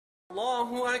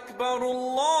Allahu Akbar,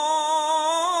 Allahu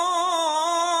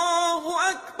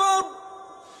Akbar.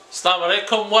 Assalamu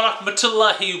alaikum wa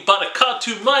rahmatullahi wa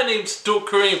barakatuh. My name's Abdul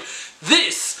Kari.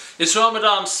 This is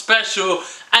Ramadan Special,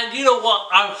 and you know what?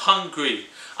 I'm hungry.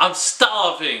 I'm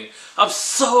starving. I'm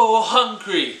so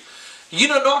hungry. You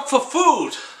know, not for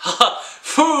food.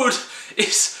 Food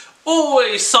is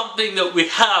always something that we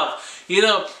have. You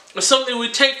know, something we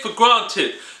take for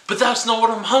granted. But that's not what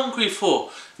I'm hungry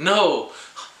for. No,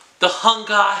 the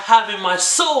hunger I have in my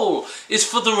soul is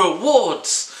for the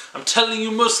rewards. I'm telling you,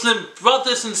 Muslim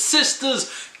brothers and sisters,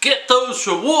 get those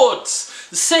rewards.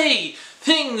 Say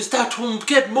things that will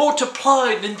get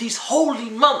multiplied in this holy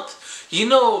month. You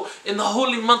know, in the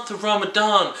holy month of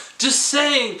Ramadan, just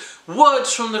saying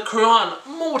words from the Quran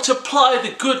multiply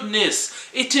the goodness.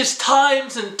 It is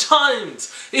times and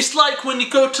times. It's like when you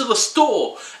go to the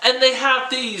store and they have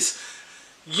these,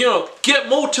 you know, get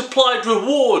multiplied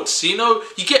rewards. You know,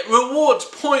 you get rewards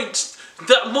points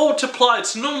that multiplied.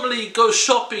 So normally you go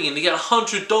shopping and you get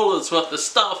 $100 worth of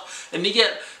stuff and you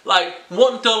get like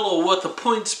 $1 worth of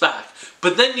points back.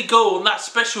 But then you go on that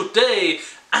special day,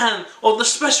 and on the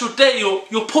special day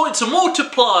your points are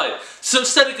multiplied. So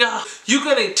instead of you're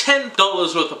getting $10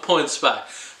 worth of points back.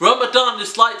 Ramadan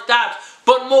is like that,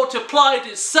 but multiplied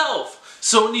itself.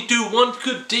 So when you do one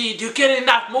good deed, you're getting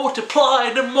that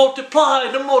multiplied and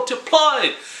multiplied and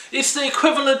multiplied. It's the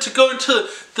equivalent to going to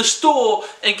the store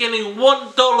and getting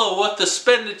 $1 worth of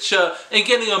expenditure and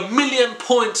getting 1,000,000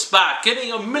 points back.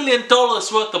 Getting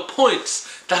 $1,000,000 worth of points.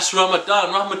 That's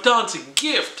Ramadan. Ramadan's a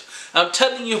gift. I'm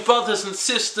telling you, brothers and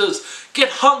sisters, get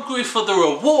hungry for the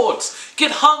rewards.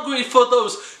 Get hungry for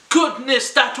those goodness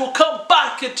that will come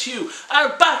back at you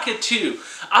and back at you.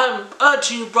 I'm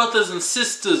urging you, brothers and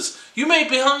sisters, you may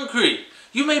be hungry,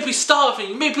 you may be starving,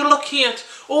 you may be looking at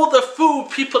all the food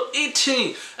people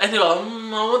eating and you're like, I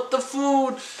want the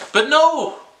food. But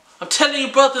no, I'm telling you,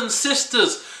 brothers and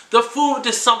sisters, the food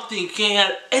is something you can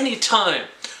get at any time.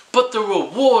 But the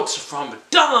rewards of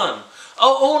Ramadan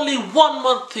are only 1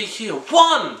 month a year,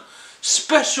 one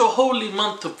special holy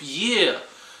month of the year.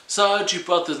 So I urge you,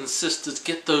 brothers and sisters,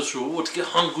 get those rewards. Get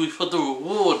hungry for the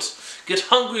rewards. Get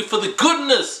hungry for the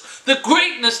goodness, the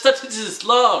greatness that is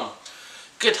Islam.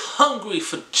 Get hungry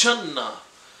for Jannah.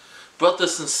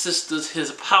 Brothers and sisters, here's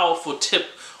a powerful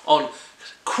tip on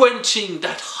quenching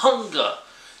that hunger.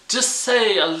 Just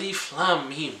say Alif Lam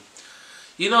Mim.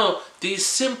 You know, these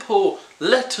simple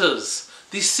letters,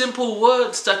 these simple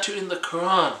words that are in the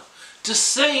Quran, just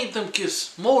saying them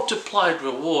gives multiplied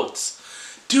rewards.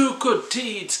 Do good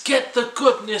deeds, get the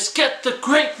goodness, get the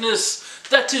greatness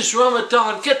that is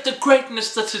Ramadan, get the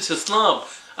greatness that is Islam.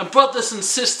 And brothers and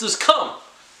sisters, come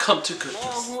to goodness.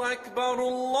 Allahu Akbar,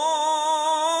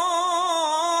 Allah.